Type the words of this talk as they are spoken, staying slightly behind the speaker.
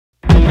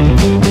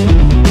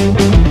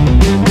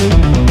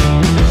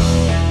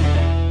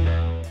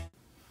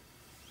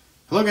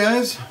Hello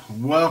guys,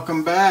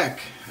 welcome back.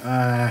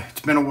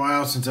 It's been a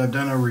while since I've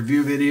done a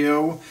review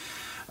video,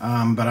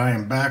 but I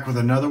am back with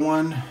another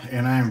one,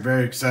 and I am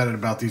very excited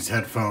about these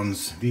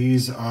headphones.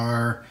 These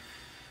are,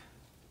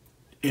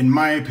 in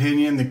my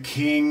opinion, the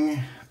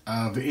king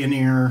of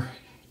in-ear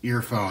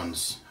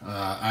earphones,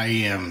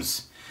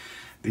 IEMs.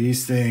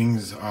 These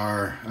things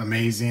are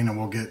amazing, and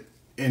we'll get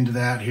into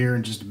that here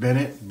in just a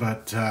minute,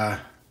 but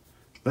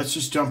let's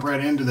just jump right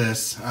into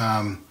this.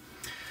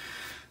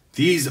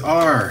 These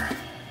are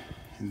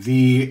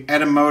the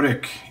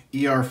Etymotic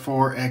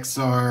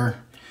Er4Xr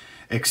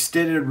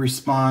extended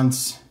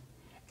response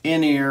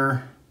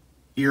in-ear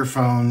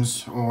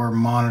earphones or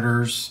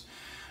monitors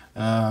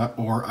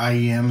or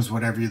IEMs,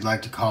 whatever you'd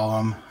like to call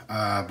them.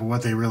 But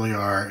what they really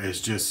are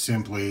is just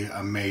simply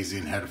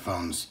amazing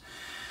headphones.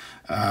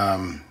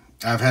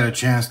 I've had a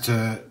chance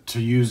to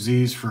use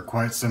these for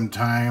quite some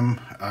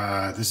time.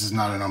 This is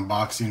not an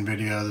unboxing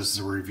video, this is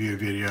a review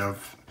video.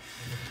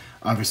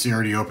 I've obviously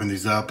already opened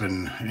these up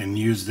and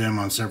used them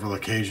on several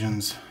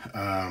occasions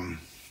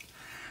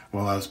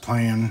while I was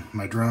playing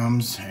my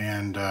drums,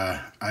 and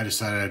I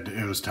decided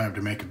it was time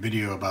to make a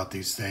video about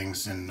these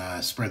things and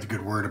spread the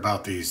good word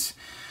about these.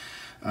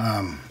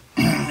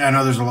 I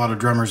know there's a lot of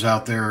drummers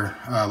out there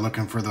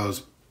looking for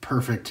those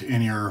perfect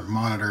in-ear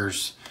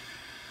monitors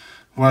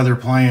while they're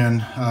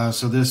playing,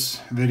 so this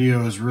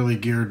video is really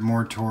geared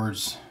more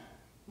towards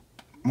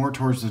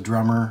the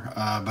drummer,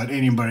 but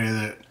anybody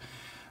that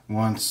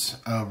wants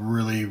a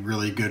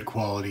really good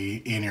quality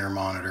in-ear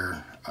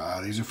monitor,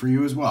 these are for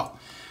you as well.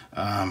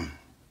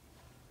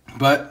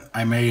 But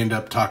I may end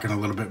up talking a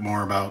little bit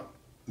more about,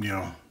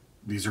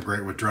 these are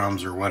great with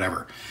drums or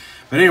whatever.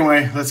 But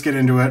anyway, let's get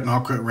into it and I'll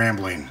quit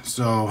rambling.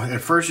 So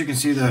at first you can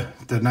see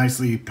the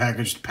nicely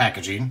packaged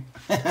packaging.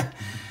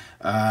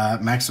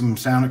 Maximum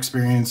sound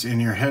experience in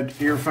your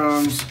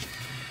earphones.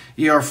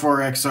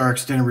 Er4Xr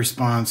extended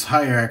response,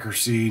 high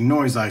accuracy,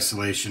 noise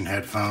isolation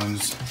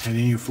headphones. And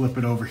then you flip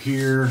it over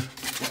here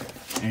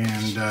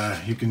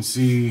and you can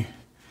see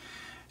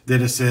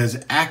that it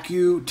says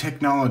Accu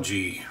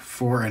technology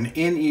for an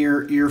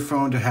in-ear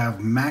earphone to have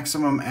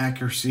maximum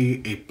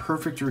accuracy. A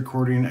perfect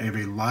recording of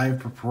a live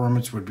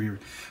performance would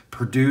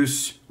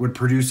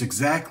produce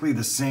exactly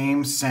the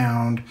same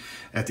sound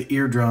at the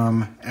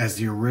eardrum as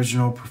the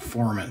original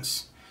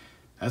performance.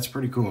 That's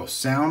pretty cool.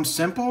 Sounds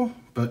simple,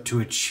 but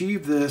to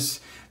achieve this,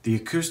 the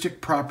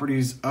acoustic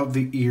properties of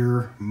the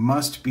ear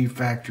must be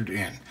factored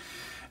in.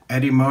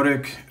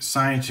 Etymotic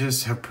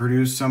scientists have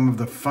produced some of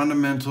the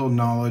fundamental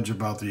knowledge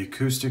about the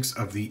acoustics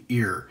of the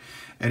ear.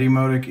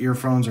 Etymotic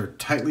earphones are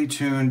tightly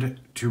tuned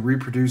to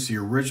reproduce the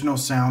original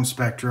sound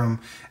spectrum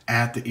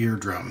at the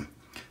eardrum,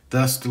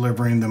 thus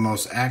delivering the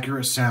most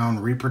accurate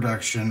sound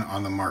reproduction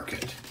on the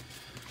market.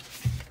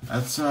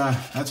 That's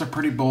a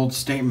pretty bold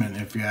statement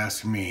if you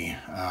ask me.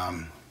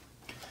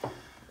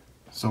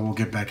 So we'll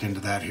get back into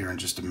that here in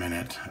just a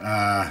minute.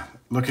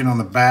 Looking on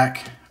the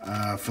back,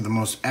 for the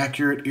most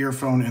accurate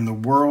earphone in the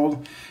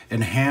world,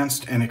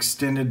 enhanced and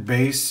extended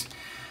bass.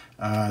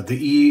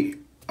 The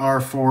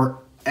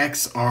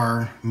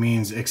Er4Xr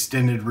means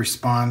extended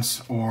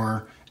response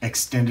or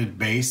extended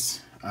bass.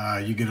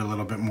 You get a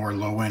little bit more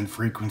low-end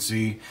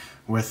frequency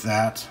with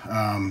that.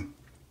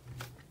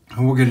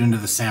 We'll get into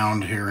the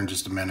sound here in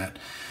just a minute.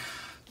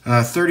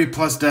 30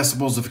 plus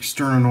decibels of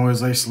external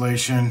noise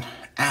isolation.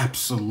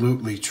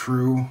 Absolutely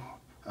true.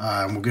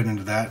 And we'll get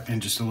into that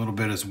in just a little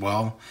bit as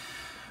well.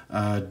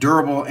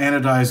 Durable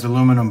anodized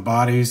aluminum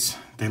bodies.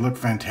 They look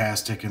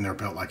fantastic and they're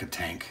built like a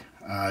tank.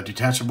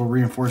 Detachable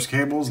reinforced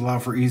cables allow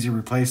for easy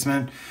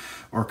replacement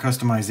or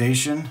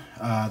customization.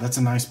 That's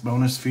a nice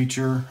bonus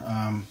feature.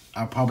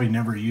 I'll probably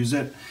never use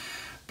it,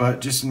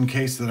 but just in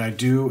case that I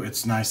do,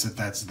 it's nice that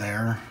that's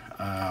there.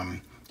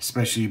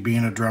 Especially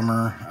being a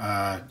drummer,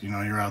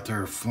 you're out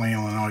there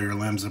flailing all your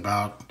limbs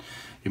about.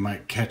 You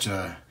might catch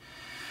a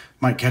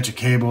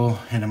cable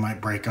and it might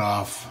break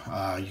off.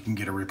 You can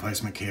get a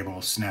replacement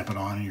cable, snap it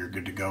on, and you're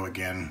good to go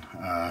again.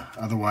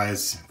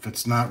 Otherwise, if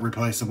it's not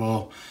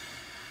replaceable,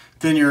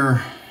 then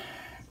you're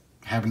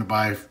having to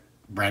buy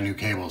brand new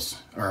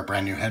cables or a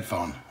brand new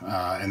headphone,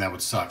 and that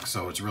would suck.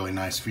 So it's a really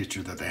nice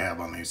feature that they have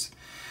on these.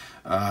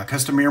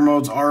 Custom ear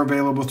modes are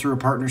available through a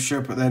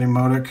partnership with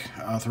Etymotic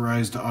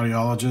authorized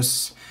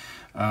audiologists.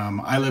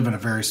 I live in a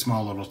very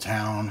small little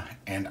town,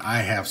 and I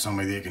have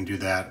somebody that can do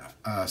that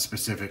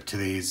specific to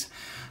these.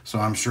 So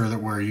I'm sure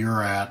that where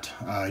you're at,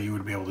 you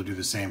would be able to do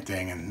the same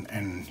thing,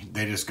 and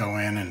they just go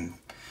in and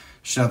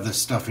shove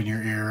this stuff in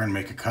your ear and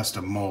make a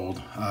custom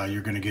mold.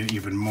 You're going to get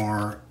even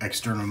more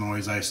external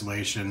noise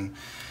isolation,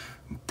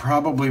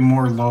 probably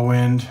more low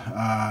end,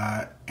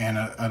 and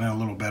a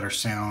little better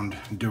sound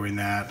doing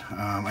that.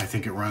 I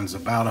think it runs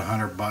about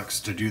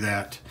 $100 to do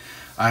that.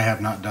 I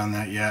have not done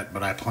that yet,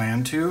 but I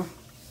plan to.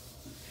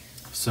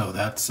 So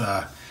that's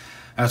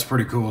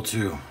pretty cool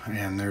too.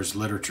 And there's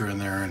literature in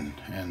there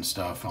and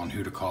stuff on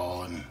who to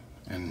call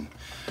and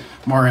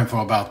more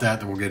info about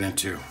that we'll get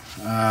into.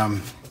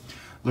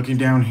 Looking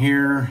down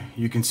here,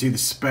 you can see the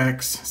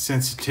specs.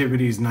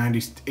 Sensitivity is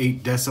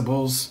 98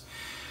 decibels.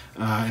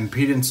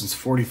 Impedance is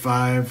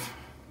 45,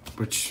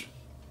 which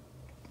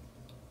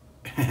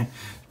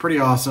Pretty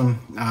awesome.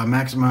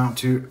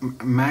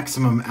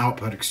 Maximum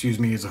output, excuse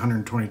me, is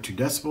 122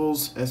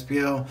 decibels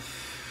SPL.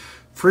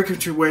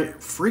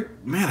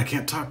 I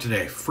can't talk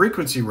today.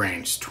 Frequency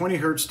range 20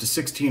 hertz to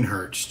 16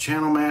 hertz.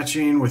 Channel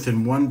matching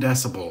within 1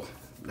 decibel.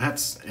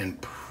 That's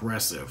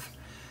impressive.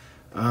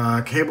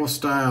 Cable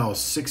style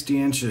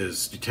 60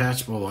 inches,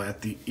 detachable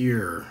at the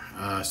ear.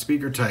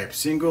 Speaker type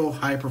single,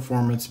 high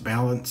performance,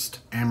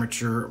 balanced,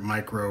 amateur,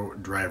 micro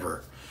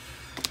driver.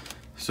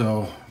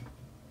 So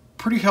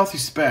pretty healthy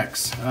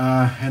specs.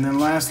 And then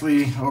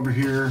lastly, over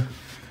here,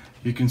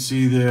 you can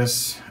see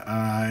this,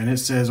 and it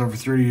says over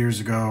 30 years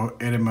ago,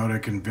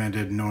 Etymotic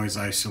invented noise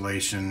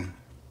isolating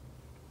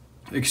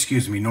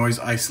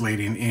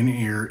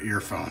in-ear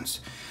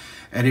earphones.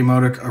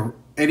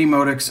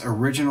 Etymotic's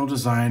original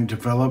design,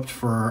 developed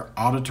for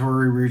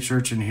auditory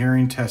research and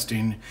hearing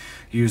testing,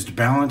 used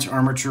balanced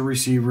armature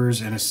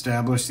receivers and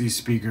established these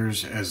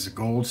speakers as the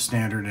gold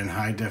standard in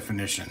high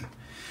definition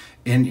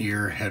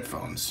in-ear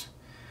headphones.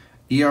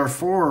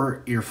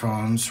 ER4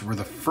 earphones were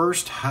the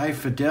first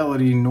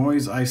high-fidelity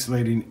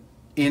noise-isolating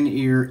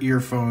in-ear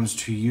earphones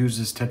to use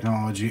this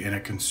technology in a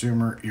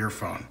consumer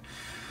earphone,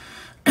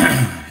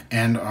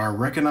 and are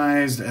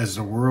recognized as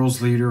the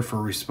world's leader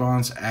for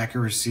response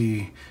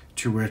accuracy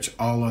to which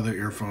all other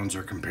earphones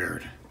are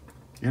compared.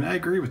 And I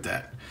agree with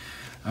that.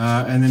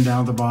 And then down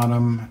at the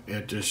bottom,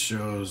 it just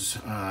shows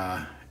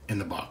in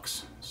the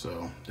box.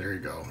 So there you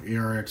go.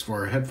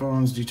 Er4Xr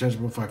headphones,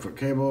 detachable 5-foot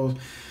cables,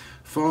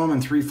 foam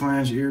and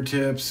 3-flange ear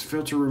tips,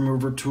 filter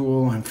remover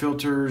tool and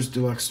filters,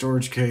 deluxe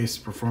storage case,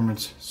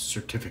 performance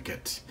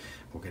certificate.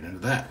 We'll get into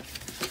that.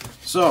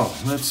 So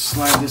let's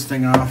slide this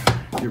thing off,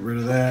 get rid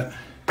of that.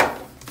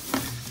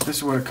 This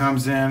is what it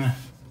comes in.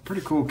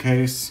 Pretty cool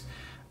case.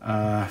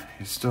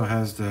 It still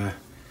has the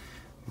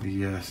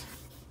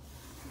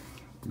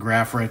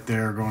graph right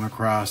there going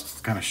across.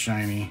 It's kind of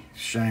shiny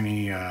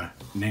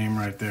name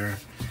right there.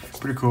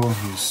 Pretty cool.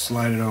 You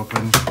slide it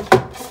open.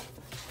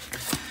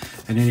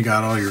 And then you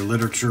got all your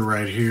literature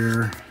right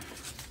here.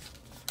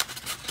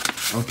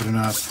 Open it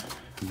up.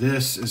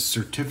 This is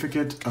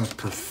Certificate of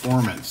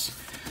Performance.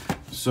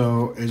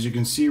 So as you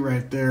can see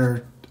right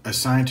there, a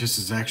scientist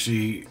has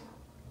actually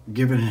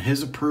given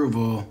his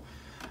approval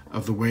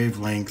of the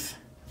wavelength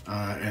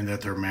and that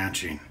they're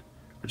matching,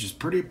 which is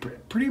pretty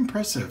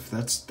impressive.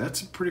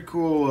 That's a pretty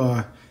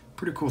cool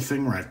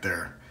thing right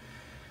there.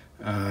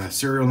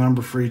 Serial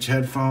number for each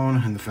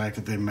headphone and the fact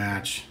that they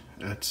match.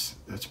 That's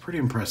pretty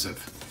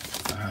impressive.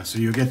 So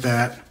you'll get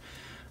that.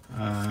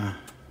 I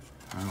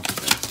don't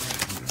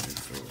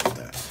think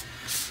that's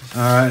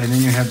that. And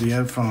then you have the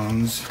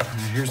headphones.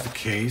 Here's the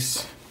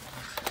case.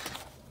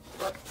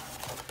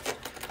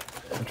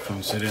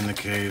 Headphones sit in the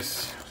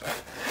case.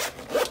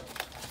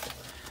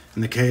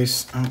 In the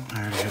case, oh,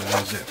 I already have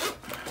those zip.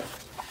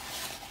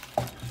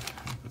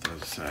 Put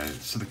those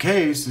aside. So the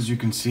case, as you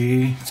can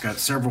see, it's got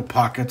several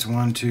pockets.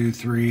 1, 2,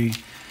 3.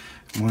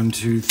 1,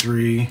 2,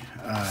 3.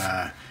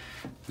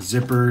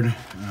 Zippered.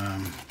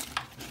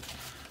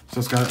 So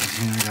it's got,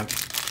 I got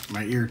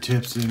my ear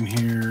tips in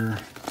here.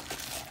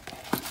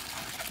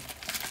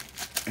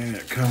 And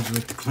it comes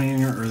with the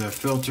cleaner or the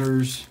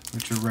filters,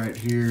 which are right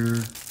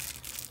here.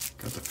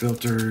 Got the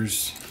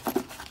filters.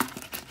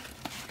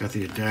 Got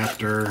the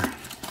adapter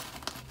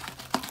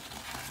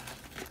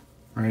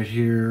right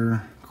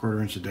here,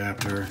 1/4-inch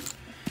adapter.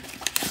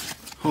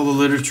 All the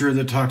literature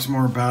that talks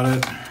more about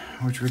it,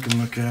 which we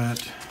can look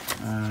at.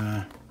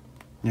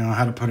 You know,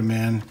 how to put them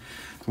in.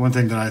 One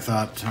thing that I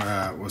thought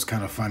was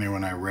kind of funny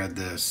when I read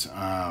this,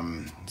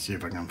 let's see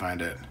if I can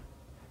find it.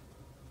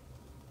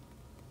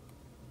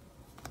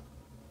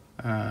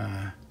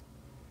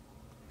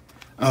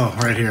 Oh,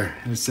 right here.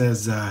 It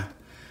says,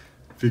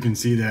 if you can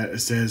see that, it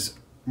says,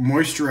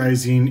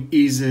 moisturizing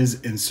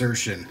eases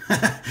insertion.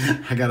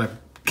 I got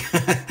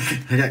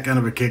kind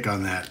of a kick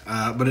on that,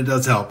 but it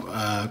does help.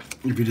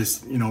 If you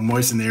just,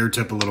 moisten the air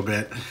tip a little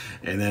bit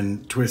and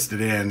then twist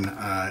it in,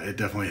 it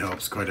definitely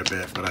helps quite a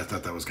bit, but I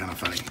thought that was kind of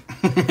funny.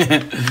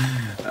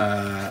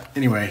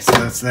 Anyway, so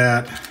that's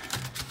that.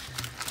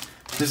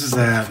 This is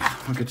that.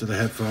 We'll get to the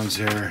headphones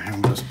here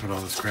and we'll just put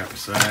all this crap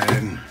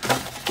aside.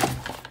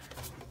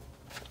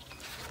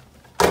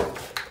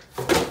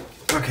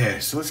 Okay,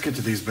 so let's get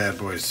to these bad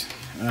boys.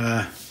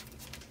 So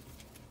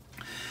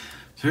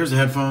here's the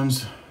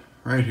headphones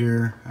right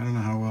here. I don't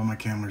know how well my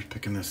camera's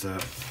picking this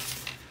up.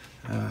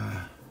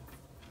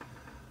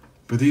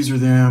 But these are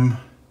them.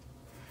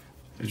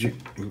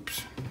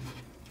 Oops.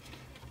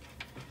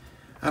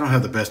 I don't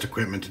have the best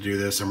equipment to do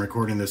this. I'm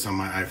recording this on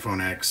my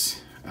iPhone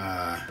X,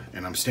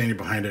 and I'm standing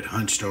behind it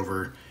hunched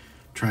over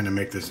trying to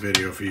make this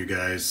video for you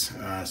guys.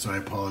 So I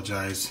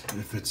apologize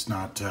if it's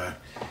not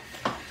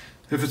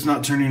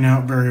turning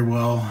out very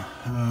well,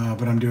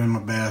 but I'm doing my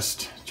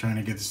best trying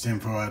to get this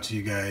info out to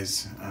you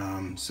guys,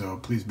 so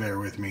please bear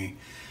with me.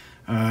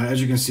 As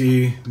you can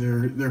see,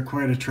 they're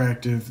quite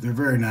attractive. They're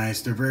very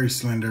nice. They're very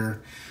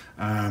slender.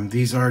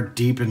 These are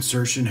deep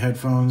insertion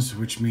headphones,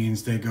 which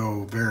means they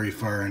go very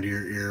far into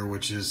your ear,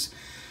 which is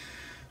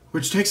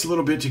which takes a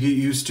little bit to get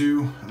used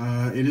to.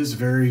 It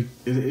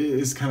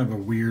is kind of a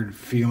weird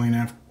feeling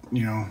after,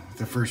 you know,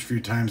 the first few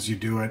times you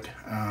do it,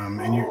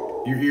 and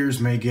your ears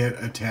may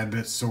get a tad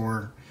bit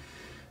sore,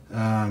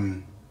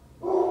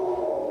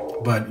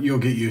 but you'll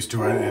get used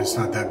to it. It's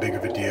not that big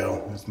of a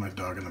deal. There's my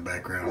dog in the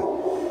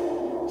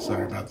background.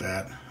 Sorry about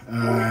that.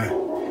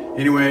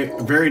 Anyway,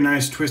 very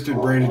nice twisted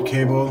braided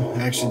cable.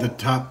 Actually, the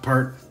top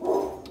part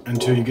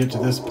until you get to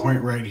this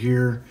point right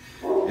here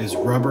is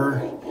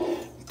rubber.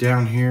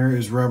 Down here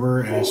is rubber,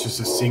 and it's just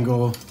a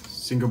single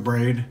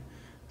braid.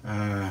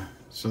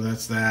 So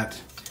that's that.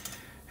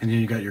 And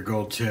then you got your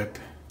gold tip,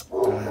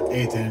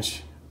 1/8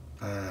 inch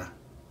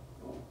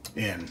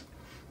in.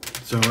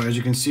 So as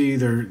you can see,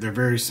 they're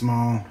very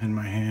small in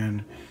my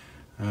hand.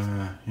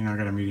 You know, I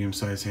got a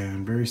medium-sized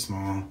hand, very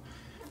small.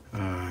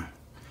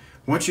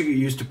 Once you get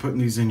used to putting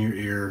these in your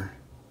ear,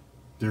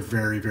 they're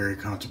very, very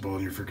comfortable,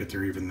 and you forget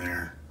they're even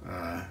there.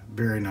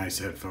 Very nice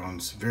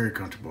headphones, very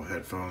comfortable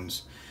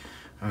headphones.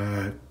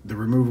 The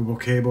removable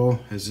cable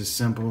is just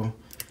simple.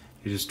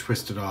 You just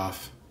twist it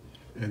off,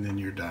 and then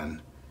you're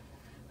done.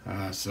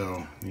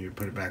 So you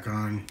put it back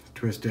on,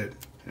 twist it,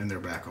 and they're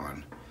back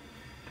on.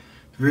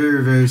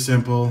 Very, very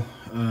simple.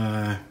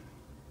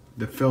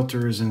 The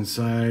filter is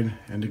inside,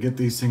 and to get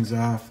these things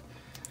off,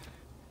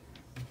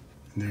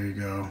 there you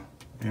go.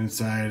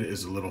 Inside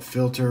is a little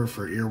filter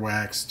for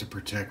earwax to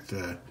protect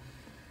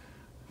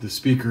the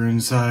speaker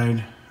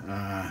inside.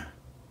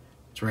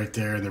 It's right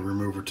there, and the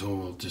remover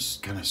tool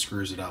just kind of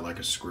screws it out like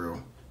a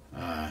screw.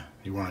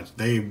 You want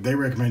it, they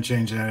recommend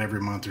changing that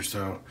every month or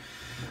so.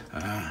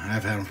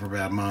 I've had them for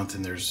about a month,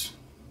 and there's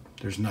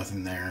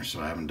nothing there, so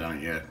I haven't done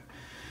it yet.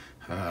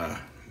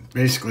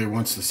 Basically,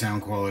 once the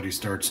sound quality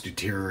starts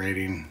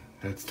deteriorating,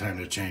 it's time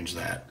to change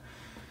that.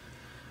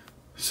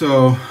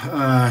 So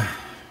I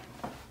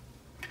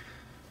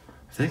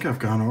think I've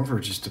gone over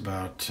just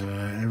about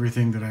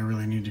everything that I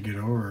really need to get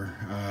over.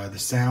 The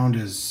sound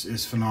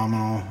is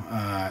phenomenal.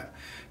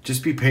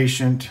 Just be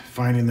patient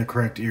finding the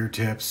correct ear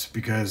tips,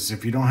 because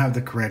if you don't have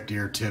the correct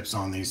ear tips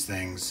on these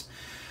things,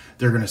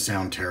 they're going to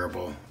sound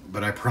terrible.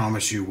 But I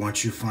promise you,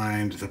 once you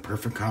find the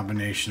perfect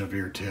combination of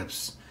ear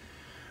tips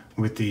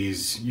with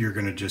these, you're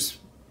going to just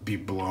be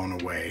blown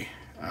away.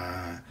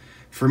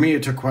 For me,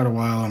 it took quite a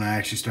while, and I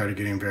actually started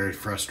getting very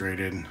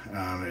frustrated.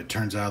 It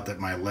turns out that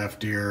my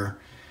left ear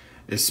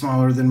is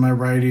smaller than my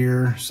right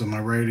ear, so my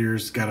right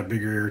ear's got a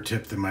bigger ear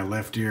tip than my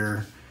left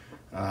ear.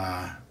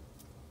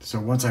 So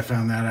once I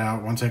found that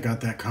out, once I got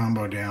that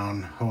combo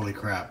down, holy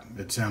crap,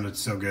 it sounded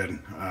so good.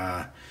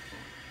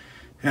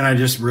 And I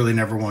just really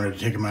never wanted to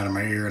take them out of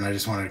my ear, and I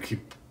just wanted to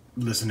keep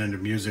listening to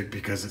music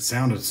because it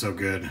sounded so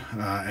good.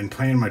 And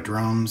playing my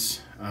drums,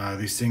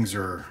 these things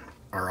are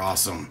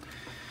awesome.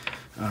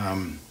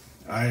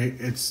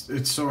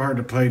 It's so hard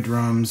to play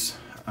drums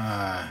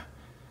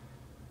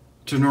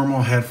to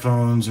normal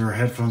headphones or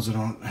headphones that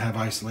don't have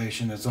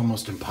isolation. It's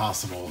almost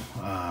impossible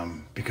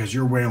because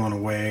you're wailing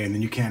away, and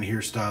then you can't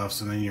hear stuff,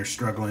 so then you're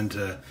struggling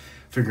to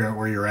figure out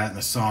where you're at in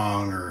the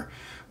song or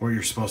what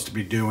you're supposed to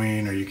be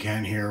doing, or you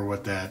can't hear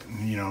what that,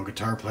 you know,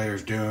 guitar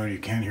player's doing. You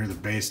can't hear the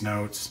bass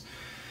notes.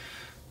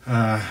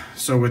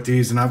 So with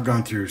these, and I've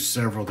gone through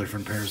several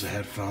different pairs of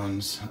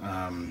headphones,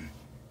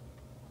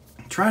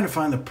 trying to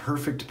find the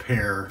perfect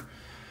pair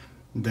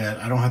that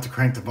I don't have to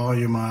crank the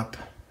volume up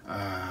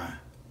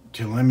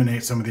to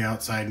eliminate some of the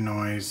outside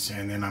noise,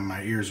 and then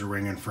my ears are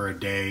ringing for a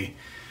day,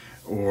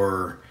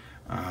 or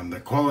the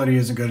quality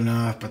isn't good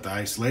enough, but the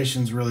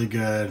isolation's really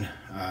good.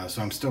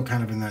 So I'm still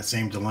kind of in that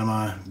same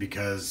dilemma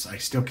because I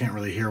still can't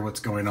really hear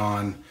what's going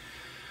on.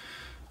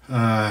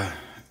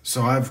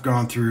 So I've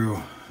gone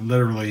through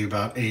literally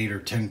about 8 or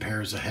 10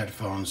 pairs of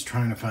headphones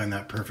trying to find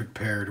that perfect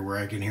pair to where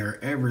I can hear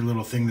every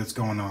little thing that's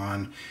going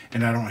on,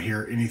 and I don't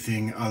hear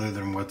anything other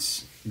than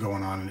what's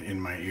going on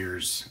in my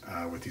ears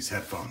with these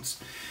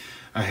headphones.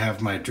 I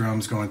have my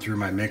drums going through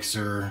my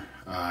mixer.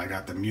 I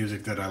got the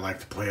music that I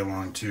like to play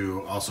along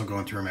to also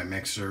going through my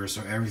mixer.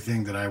 So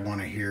everything that I want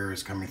to hear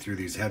is coming through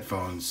these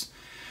headphones,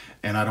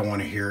 and I don't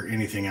want to hear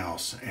anything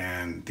else.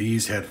 And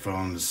these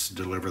headphones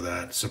deliver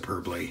that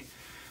superbly,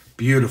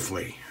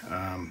 beautifully.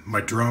 My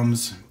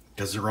drums,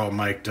 because they're all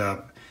mic'd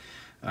up,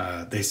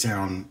 they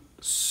sound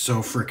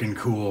so freaking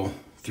cool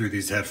through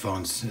these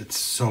headphones. It's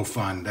so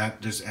fun. That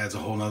just adds a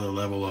whole nother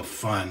level of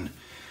fun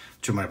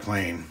to my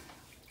playing.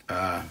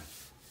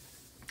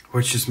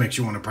 Which just makes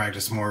you want to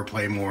practice more,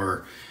 play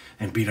more,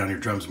 and beat on your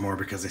drums more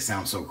because they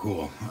sound so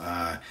cool.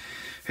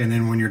 And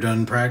then when you're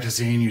done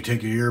practicing, you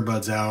take your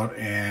earbuds out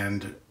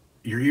and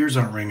your ears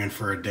aren't ringing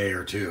for a day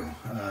or two,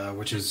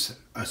 which is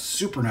a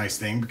super nice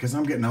thing because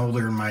I'm getting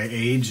older in my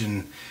age,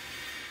 and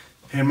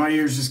my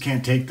ears just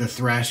can't take the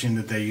thrashing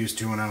that they used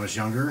to when I was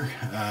younger.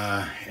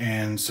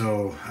 And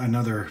so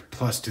another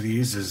plus to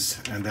these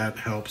is, and that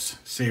helps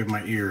save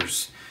my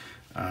ears.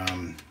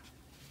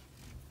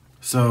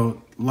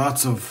 So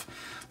lots of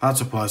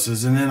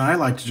pluses. And then I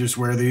like to just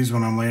wear these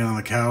when I'm laying on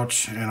the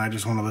couch and I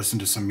just want to listen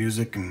to some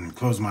music and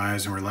close my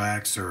eyes and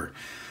relax, or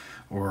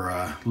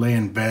lay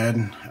in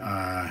bed.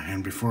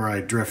 And before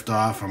I drift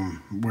off,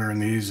 I'm wearing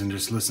these and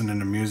just listening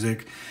to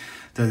music.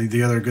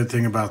 The other good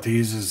thing about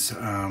these is, you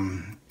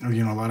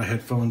know, a lot of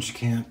headphones you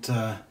can't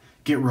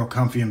get real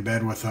comfy in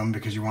bed with them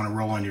because you want to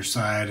roll on your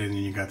side, and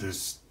then you got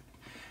this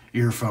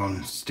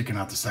earphone sticking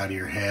out the side of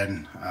your head,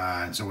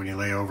 and so when you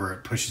lay over,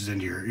 it pushes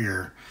into your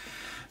ear.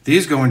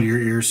 These go into your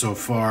ear so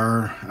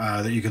far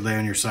that you could lay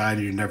on your side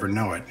and you never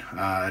know it.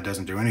 It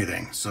doesn't do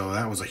anything, so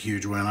that was a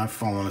huge win. I've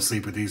fallen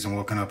asleep with these and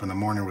woken up in the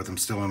morning with them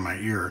still in my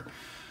ear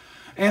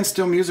and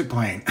still music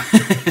playing.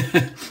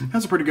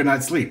 That's a pretty good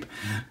night's sleep.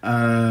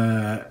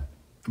 So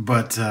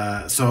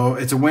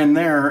it's a win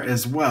there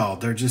as well.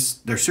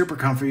 They're super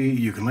comfy.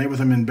 You can lay with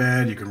them in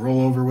bed. You can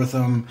roll over with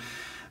them.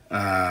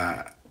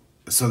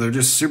 So they're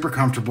just super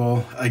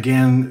comfortable.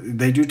 Again,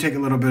 they do take a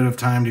little bit of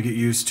time to get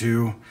used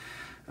to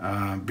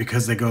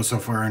because they go so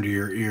far into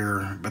your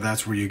ear, but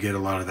that's where you get a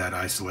lot of that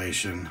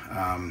isolation.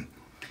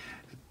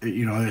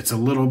 You know, it's a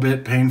little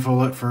bit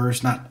painful at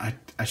first. I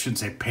shouldn't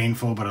say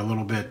painful, but a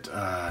little bit,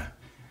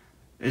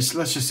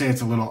 let's just say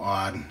it's a little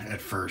odd at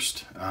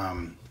first.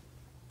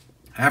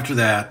 After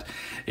that,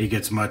 it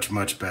gets much,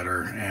 much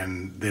better,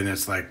 and then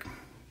it's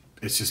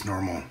just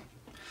normal.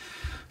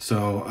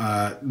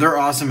 So they're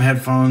awesome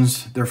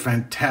headphones. They're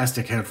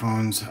fantastic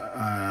headphones.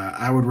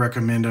 I would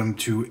recommend them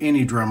to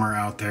any drummer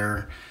out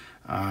there.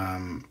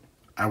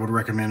 I would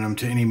recommend them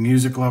to any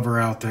music lover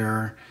out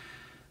there.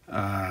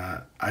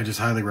 I just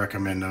highly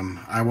recommend them.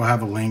 I will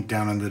have a link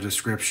down in the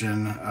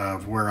description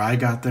of where I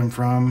got them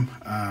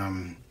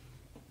from.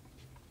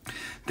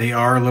 They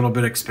are a little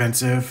bit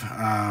expensive,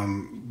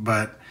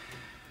 but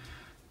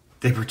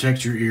they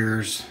protect your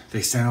ears.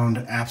 They sound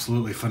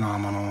absolutely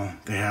phenomenal.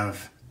 They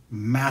have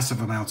massive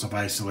amounts of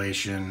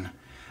isolation.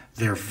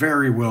 They're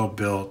very well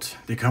built.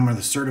 They come with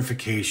a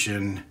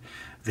certification.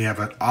 They have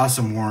an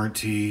awesome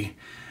warranty.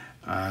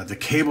 The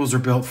cables are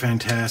built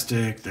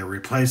fantastic. They're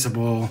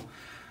replaceable.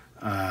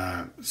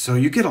 So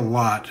you get a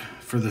lot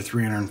for the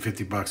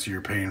 $350 that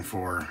you're paying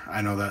for.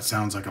 I know that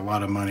sounds like a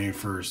lot of money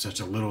for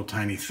such a little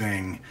tiny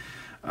thing,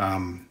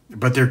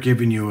 but they're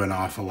giving you an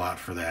awful lot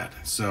for that.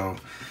 So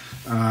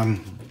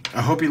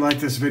I hope you like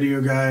this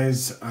video,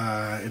 guys.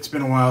 It's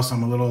been a while, so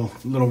I'm a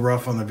little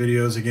rough on the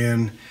videos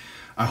again.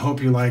 I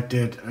hope you liked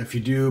it. If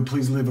you do,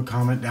 please leave a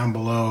comment down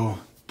below.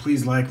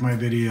 Please like my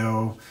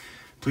video.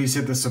 Please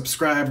hit the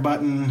subscribe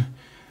button.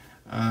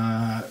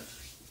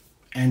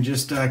 And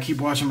just keep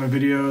watching my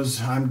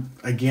videos.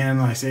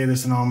 I say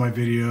this in all my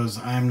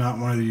videos, I'm not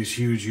one of these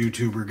huge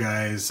YouTuber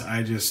guys.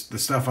 The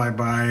stuff I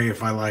buy,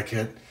 if I like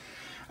it,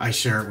 I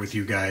share it with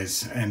you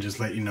guys and just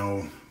let you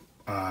know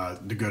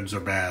the goods or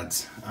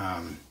bads.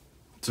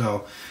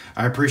 So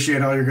I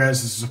appreciate all your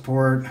guys'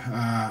 support.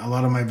 A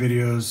lot of my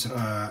videos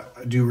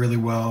do really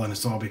well, and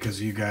it's all because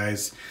of you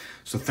guys.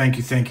 So thank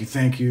you, thank you,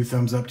 thank you.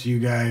 Thumbs up to you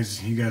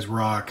guys. You guys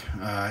rock.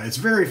 It's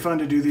very fun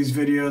to do these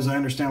videos. I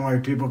understand why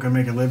people can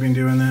make a living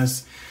doing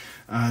this.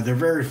 They're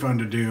very fun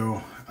to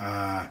do.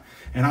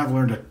 And I've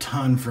learned a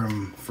ton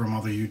from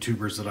all the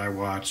YouTubers that I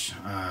watch.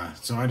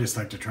 So I just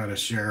like to try to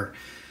share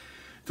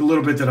the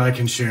little bit that I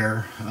can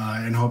share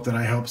and hope that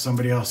I help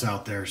somebody else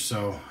out there.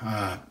 So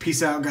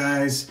peace out,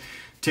 guys.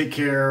 Take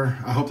care.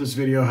 I hope this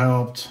video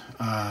helped.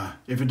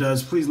 If it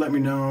does, please let me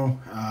know.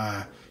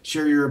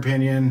 Share your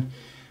opinion.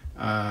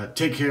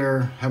 Take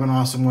care. Have an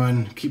awesome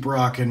one. Keep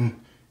rocking.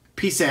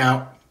 Peace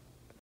out.